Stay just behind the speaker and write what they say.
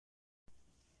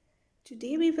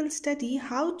Today we will study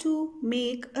how to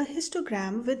make a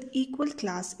histogram with equal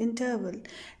class interval.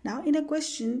 Now in a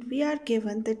question we are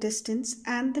given the distance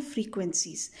and the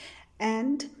frequencies,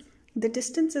 and the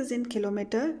distance is in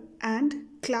kilometer and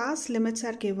class limits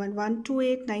are given 1 to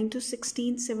 8, 9 to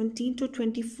 16, 17 to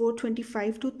 24,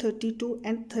 25 to 32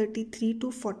 and 33 to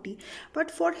 40.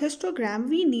 But for histogram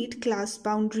we need class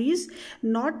boundaries,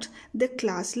 not the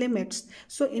class limits.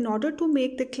 So in order to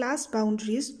make the class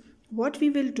boundaries, what we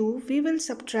will do, we will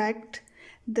subtract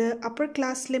the upper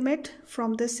class limit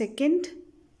from the second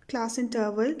class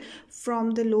interval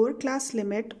from the lower class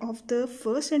limit of the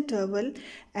first interval,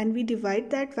 and we divide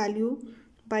that value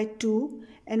by 2,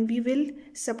 and we will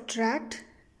subtract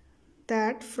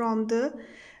that from the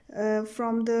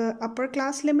upper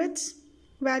class limits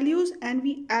values, and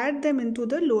we add them into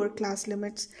the lower class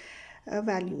limits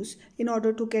values in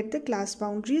order to get the class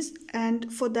boundaries.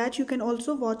 And for that you can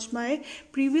also watch my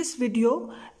previous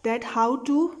video that how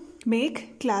to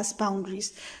make class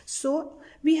boundaries. So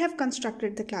we have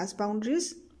constructed the class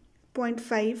boundaries: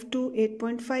 0.5 to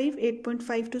 8.5,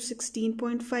 8.5 to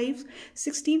 16.5,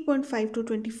 16.5 to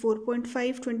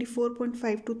 24.5,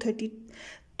 24.5 to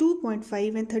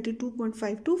 32.5 and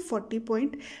 32.5 to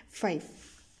 40.5.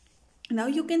 Now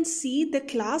you can see the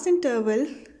class interval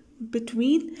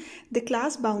between the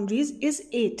class boundaries is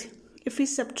 8. If we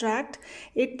subtract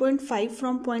 8.5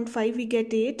 from 0.5 we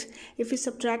get 8. If we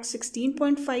subtract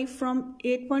 16.5 from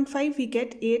 8.5 we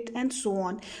get 8, and so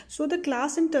on. So the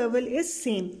class interval is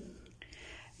same.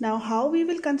 Now how we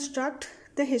will construct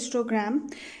the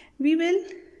histogram? We will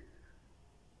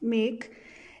make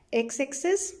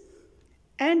x-axis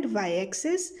and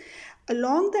y-axis.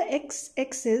 Along the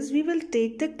x-axis we will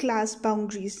take the class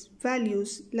boundaries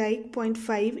values like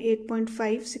 0.5, 8.5,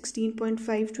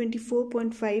 16.5,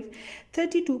 24.5,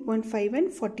 32.5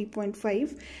 and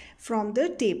 40.5 from the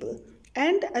table.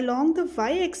 And along the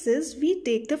y-axis we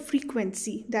take the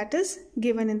frequency that is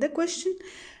given in the question.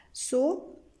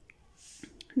 So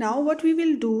now what we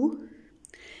will do,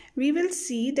 we will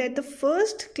see that the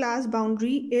first class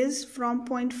boundary is from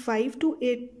 0.5 to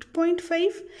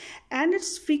 8.5 and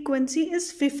its frequency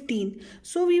is 15.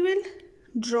 So we will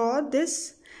draw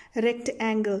this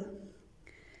rectangle.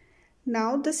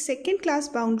 Now the second class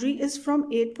boundary is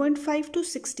from 8.5 to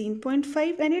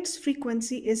 16.5 and its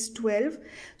frequency is 12.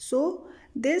 So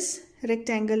this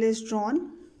rectangle is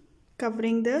drawn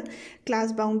covering the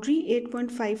class boundary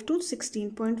 8.5 to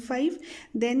 16.5,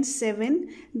 then 7,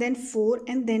 then 4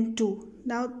 and then 2.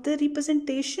 Now the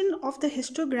representation of the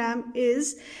histogram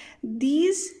is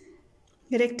these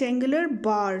rectangular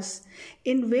bars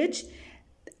in which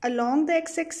along the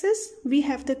x-axis we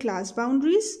have the class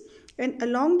boundaries and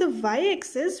along the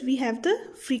y-axis we have the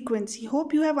frequency.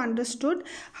 Hope you have understood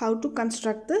how to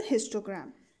construct the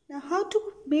histogram. Now how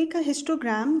to make a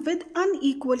histogram with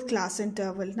unequal class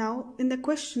interval. Now in the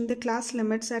question the class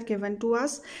limits are given to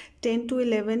us: 10 to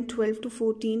 11, 12 to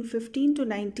 14, 15 to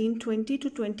 19, 20 to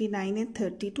 29 and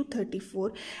 30 to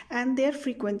 34, and their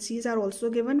frequencies are also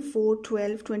given: 4,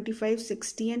 12, 25,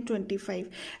 60 and 25.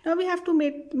 Now we have to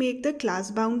make the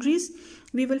class boundaries.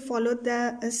 We will follow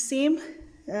the same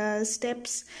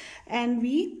steps and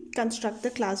we construct the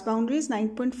class boundaries: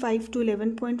 9.5 to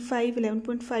 11.5,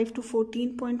 11.5 to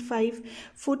 14.5,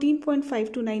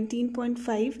 14.5 to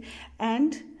 19.5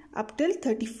 and up till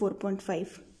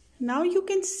 34.5. Now you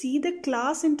can see the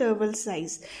class interval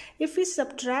size. If we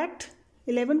subtract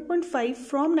 11.5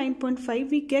 from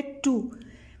 9.5 we get 2.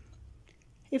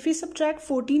 If we subtract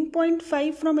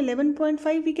 14.5 from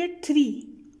 11.5 we get 3.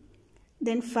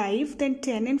 Then 5, then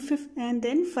 10 and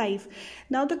then 5.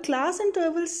 Now the class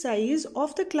interval size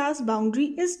of the class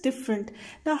boundary is different.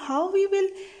 Now how we will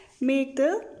make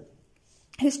the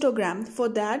histogram? For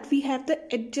that we have the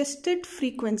adjusted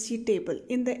frequency table.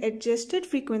 In the adjusted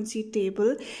frequency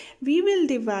table we will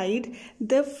divide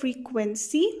the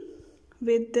frequency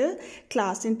with the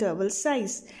class interval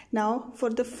size. Now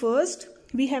for the first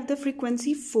we have the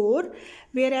frequency 4,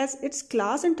 whereas its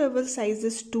class interval size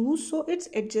is 2, so its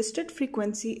adjusted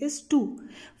frequency is 2.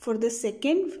 For the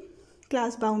second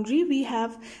class boundary we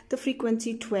have the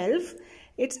frequency 12.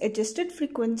 Its adjusted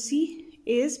frequency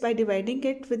is, by dividing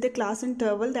it with the class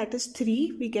interval, that is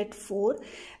 3, we get 4.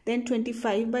 Then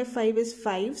 25 by 5 is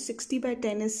 5, 60 by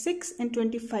 10 is 6 and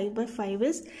 25 by 5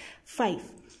 is 5.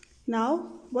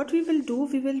 Now what we will do,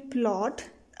 we will plot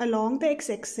along the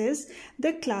x-axis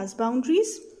the class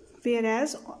boundaries,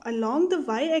 whereas along the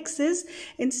y-axis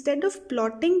instead of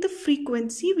plotting the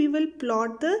frequency we will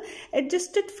plot the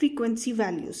adjusted frequency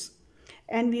values,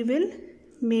 and we will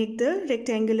make the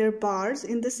rectangular bars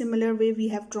in the similar way we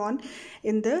have drawn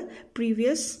in the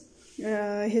previous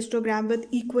histogram with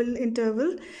equal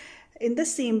interval. In the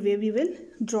same way, we will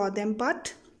draw them,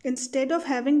 but instead of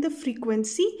having the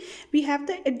frequency, we have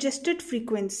the adjusted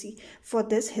frequency for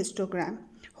this histogram.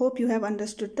 Hope you have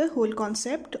understood the whole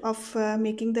concept of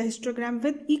making the histogram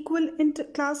with equal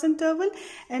class interval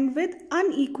and with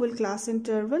unequal class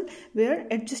interval where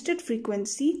adjusted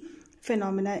frequency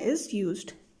phenomena is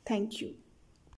used. Thank you.